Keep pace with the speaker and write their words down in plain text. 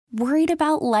Worried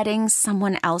about letting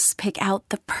someone else pick out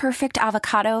the perfect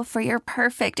avocado for your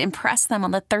perfect impress them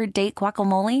on the third date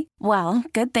guacamole? Well,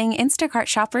 good thing Instacart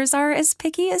shoppers are as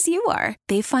picky as you are.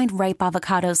 They find ripe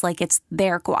avocados like it's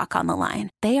their guac on the line.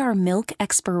 They are milk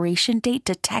expiration date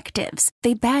detectives.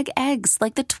 They bag eggs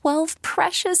like the 12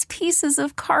 precious pieces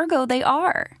of cargo they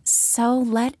are. So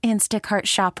let Instacart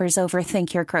shoppers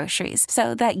overthink your groceries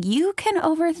so that you can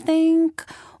overthink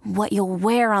what you'll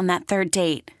wear on that third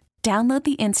date. Download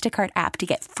the Instacart app to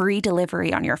get free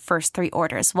delivery on your first 3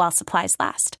 orders while supplies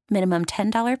last. Minimum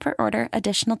 $10 per order.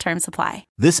 Additional terms apply.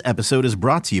 This episode is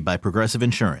brought to you by Progressive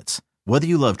Insurance. Whether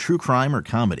you love true crime or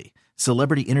comedy,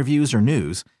 celebrity interviews or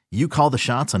news, you call the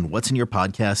shots on what's in your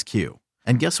podcast queue.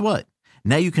 And guess what?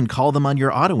 Now you can call them on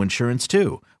your auto insurance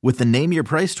too with the Name Your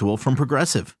Price tool from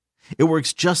Progressive. It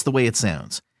works just the way it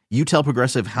sounds. You tell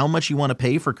Progressive how much you want to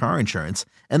pay for car insurance,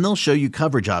 and they'll show you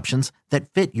coverage options that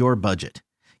fit your budget.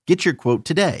 Get your quote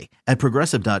today at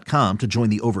Progressive.com to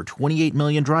join the over 28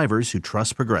 million drivers who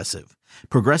trust Progressive.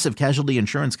 Progressive Casualty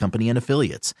Insurance Company and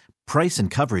Affiliates. Price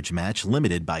and coverage match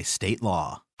limited by state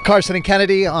law. Carson and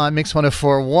Kennedy on Mix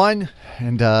 104.1.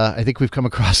 And I think we've come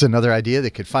across another idea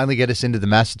that could finally get us into the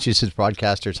Massachusetts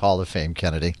Broadcasters Hall of Fame,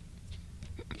 Kennedy.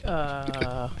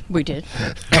 We did.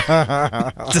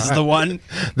 This is the one?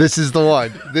 This is the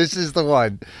one. This is the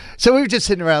one. So we were just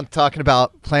sitting around talking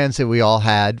about plans that we all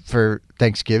had for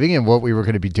Thanksgiving and what we were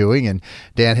going to be doing. And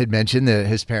Dan had mentioned that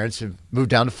his parents have moved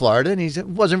down to Florida and he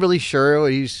wasn't really sure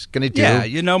what he's going to do. Yeah,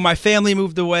 you know, my family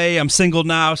moved away. I'm single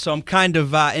now, so I'm kind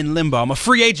of in limbo. I'm a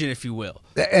free agent, if you will.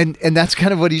 And that's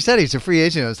kind of what he said. He's a free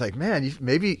agent. I was like, man,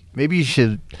 maybe you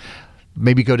should...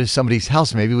 Maybe go to somebody's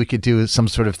house. Maybe we could do some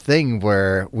sort of thing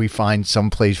where we find some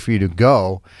place for you to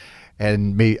go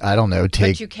and I don't know,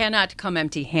 take... But you cannot come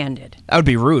empty-handed. That would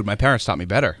be rude. My parents taught me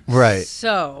better. Right.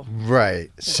 So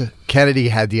Kennedy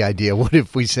had the idea, what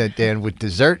if we sent Dan with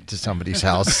dessert to somebody's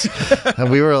house?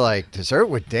 And we were like, dessert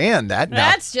with Dan? That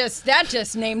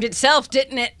just named itself,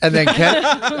 didn't it? And then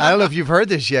I don't know if you've heard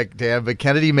this yet, Dan, but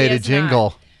Kennedy made a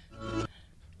jingle.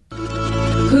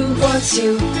 Who wants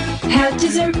to have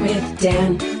dessert with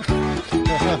Dan?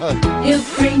 He'll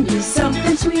bring you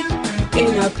something sweet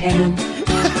in a pan.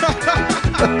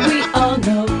 We all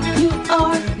know you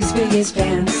are his biggest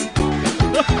fans.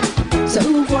 So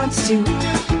who wants to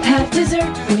have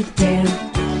dessert with Dan?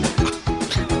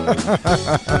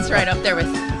 That's right up there with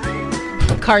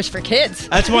Cars for Kids.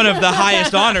 That's one of the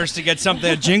highest honors to get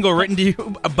a jingle written to you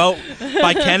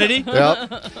by Kennedy.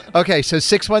 Yep. Okay, so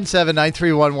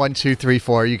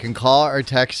 617-931-1234. You can call or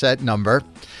text that number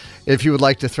if you would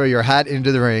like to throw your hat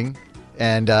into the ring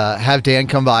and have Dan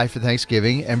come by for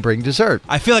Thanksgiving and bring dessert.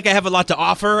 I feel like I have a lot to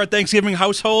offer a Thanksgiving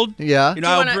household. Yeah. You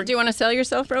know, do you want to sell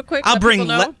yourself real quick? I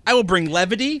will bring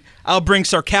levity. I'll bring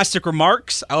sarcastic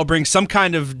remarks. I'll bring some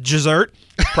kind of dessert.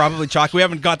 Probably chocolate. We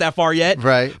haven't got that far yet.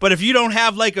 Right. But if you don't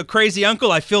have like a crazy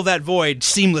uncle, I fill that void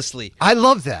seamlessly. I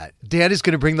love that. Dan is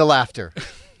going to bring the laughter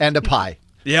and a pie.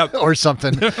 Yep. Or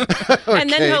something. And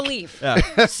then he'll leave.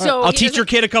 Yeah. So I'll teach your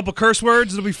kid a couple curse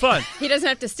words. It'll be fun. He doesn't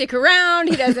have to stick around.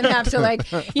 He doesn't have to,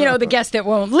 the guest that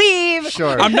won't leave.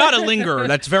 Sure. I'm not a lingerer.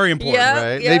 That's very important.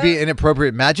 Yeah. Right. Maybe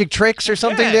inappropriate magic tricks or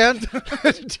something, Yeah. Dan?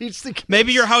 Teach the kids.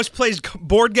 Maybe your house plays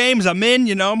board games. I'm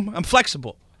in, I'm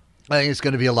flexible. I think it's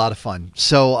going to be a lot of fun.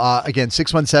 So, again,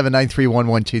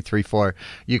 617-931-1234.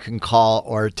 You can call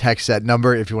or text that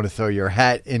number if you want to throw your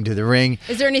hat into the ring.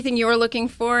 Is there anything you're looking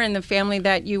for in the family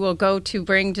that you will go to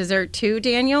bring dessert to,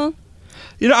 Daniel?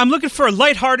 I'm looking for a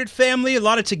lighthearted family, a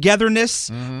lot of togetherness,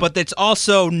 but that's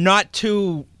also not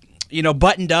too,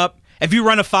 buttoned up. If you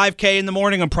run a 5K in the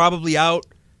morning, I'm probably out.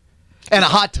 And a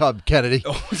hot tub, Kennedy.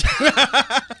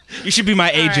 You should be my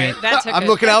agent. Right, I'm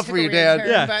looking out for you, Dan.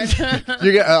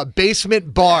 You got a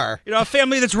basement bar. A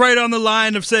family that's right on the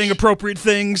line of saying appropriate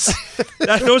things.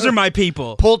 Those are my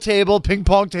people. Pool table, ping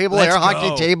pong table, Let's air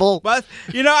hockey table. But,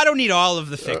 I don't need all of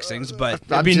the fixings, but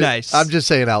it'd be nice. I'm just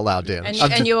saying out loud, Dan.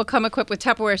 And you will come equipped with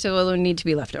Tupperware, so it will need to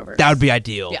be leftovers. That would be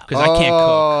ideal, because I can't cook.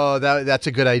 Oh, that's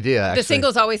a good idea, actually. The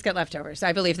singles always get leftovers.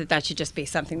 I believe that should just be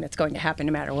something that's going to happen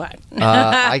no matter what.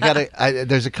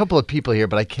 There's a couple of people here,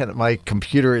 but I can't. My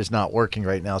computer is not working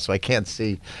right now, so I can't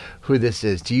see who this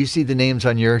is. Do you see the names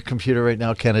on your computer right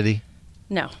now, Kennedy?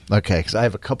 No. Okay, because I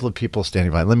have a couple of people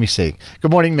standing by. Let me see.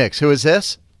 Good morning, Mix. Who is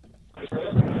this?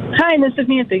 Hi, this is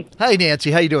Nancy. Hi,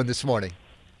 Nancy. How you doing this morning?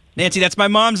 Nancy, that's my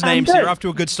mom's name, so good. you're off to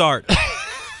a good start.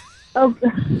 Oh,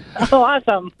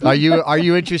 awesome. Are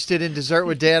you interested in dessert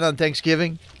with Dan on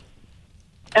Thanksgiving?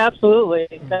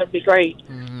 Absolutely. That would be great.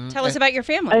 Tell us about your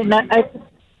family.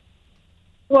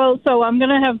 So I'm going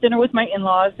to have dinner with my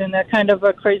in-laws and they're kind of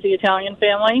a crazy Italian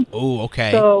family. Oh,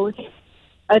 okay. So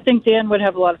I think Dan would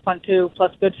have a lot of fun too.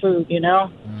 Plus, good food, you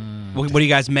know. What do you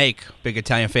guys make? Big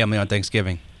Italian family on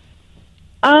Thanksgiving.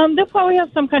 They'll probably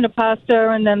have some kind of pasta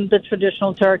and then the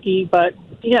traditional turkey. But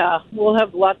yeah, we'll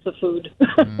have lots of food.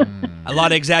 A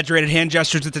lot of exaggerated hand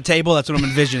gestures at the table. That's what I'm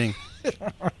envisioning.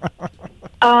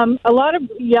 A lot of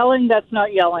yelling. That's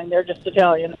not yelling. They're just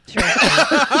Italian.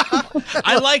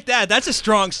 I like that. That's a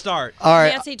strong start. All right.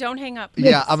 Nancy, don't hang up.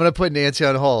 Yeah, I'm going to put Nancy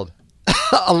on hold.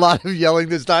 A lot of yelling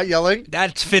that's not yelling.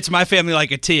 That fits my family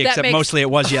like a T, except mostly it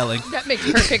was yelling. That makes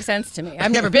perfect sense to me.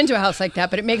 I've never been to a house like that,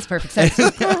 but it makes perfect sense. Who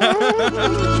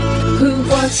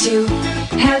wants to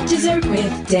have dessert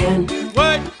with Dan?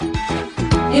 What?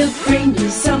 He'll bring you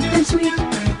something sweet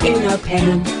in a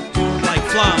pan. Like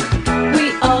flan.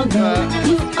 We all know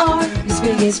you are his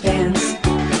biggest fans.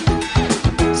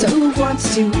 So who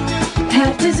wants to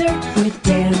have dessert with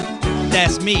Dan?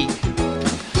 That's me.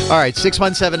 All right,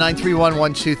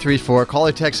 617-931-1234. Call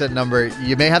or text that number.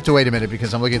 You may have to wait a minute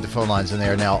because I'm looking at the phone lines and they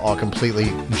are now all completely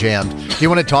jammed. Do you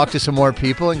want to talk to some more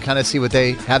people and kind of see what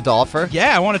they have to offer?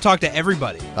 Yeah, I want to talk to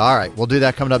everybody. All right, we'll do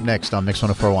that coming up next on Mix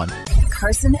 104.1.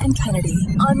 Carson and Kennedy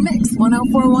on Mix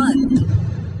 104.1.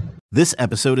 This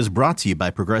episode is brought to you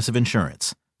by Progressive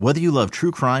Insurance. Whether you love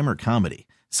true crime or comedy,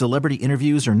 celebrity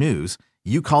interviews or news,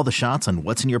 you call the shots on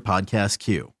what's in your podcast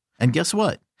queue. And guess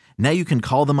what? Now you can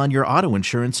call them on your auto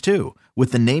insurance too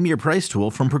with the Name Your Price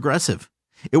tool from Progressive.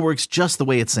 It works just the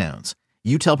way it sounds.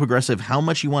 You tell Progressive how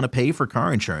much you want to pay for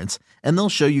car insurance, and they'll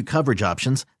show you coverage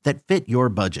options that fit your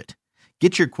budget.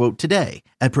 Get your quote today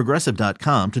at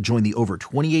Progressive.com to join the over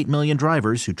 28 million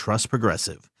drivers who trust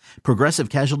Progressive. Progressive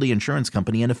Casualty Insurance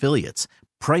Company and Affiliates.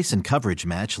 Price and coverage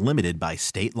match limited by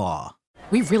state law.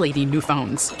 We really need new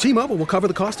phones. T-Mobile will cover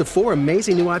the cost of 4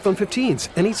 amazing new iPhone 15s,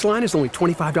 and each line is only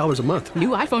 $25 a month. New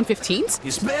iPhone 15s?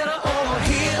 It's better over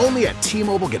here. Only at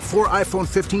T-Mobile, get 4 iPhone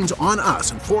 15s on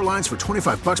us and 4 lines for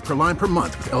 $25 per line per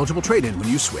month with eligible trade-in when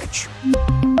you switch.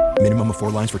 Minimum of 4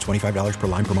 lines for $25 per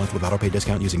line per month with autopay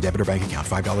discount using debit or bank account.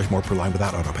 $5 more per line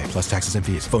without autopay, plus taxes and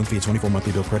fees. Phone fee at 24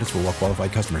 monthly bill credits for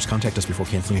well-qualified customers. Contact us before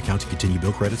canceling account to continue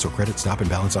bill credits or credit stop and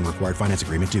balance on required finance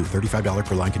agreement due. $35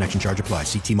 per line connection charge applies.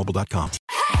 See T-Mobile.com.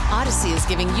 Odyssey is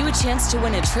giving you a chance to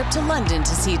win a trip to London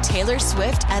to see Taylor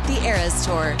Swift at the Eras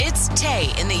Tour. It's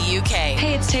Tay in the UK.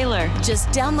 Hey, it's Taylor. Just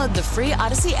download the free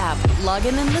Odyssey app, log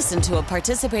in and listen to a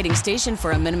participating station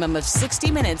for a minimum of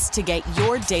 60 minutes to get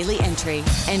your daily entry.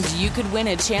 And you could win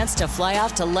a chance to fly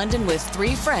off to London with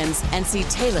 3 friends and see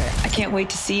Taylor. I can't wait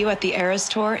to see you at the Eras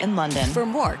Tour in London. For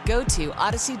more, go to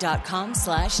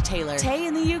odyssey.com/Taylor. Tay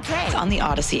in the UK. It's on the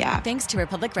Odyssey app. Thanks to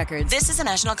Republic Records. This is a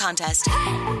national contest.